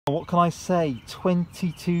what can I say,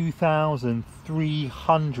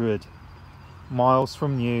 22,300 miles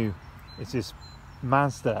from new. It's this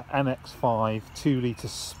Mazda MX-5 2-litre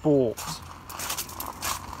Sport.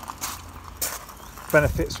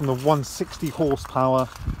 Benefits from the 160 horsepower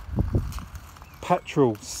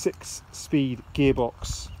petrol 6-speed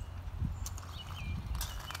gearbox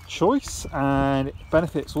choice, and it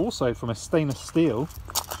benefits also from a stainless steel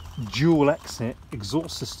dual exit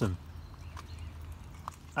exhaust system.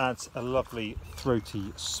 Adds a lovely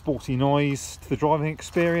throaty sporty noise to the driving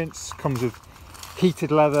experience. Comes with heated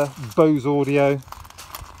leather, Bose audio.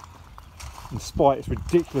 Despite its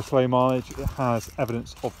ridiculous low mileage, it has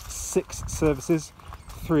evidence of 6 services,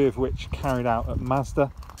 3 of which carried out at Mazda,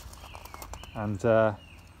 and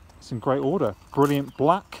it's in great order. Brilliant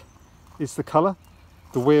black is the colour.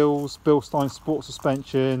 The wheels, Bilstein sport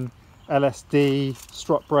suspension, LSD,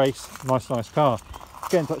 strut brace, nice car.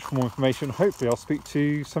 Get in touch for more information. Hopefully I'll speak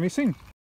to some of you soon.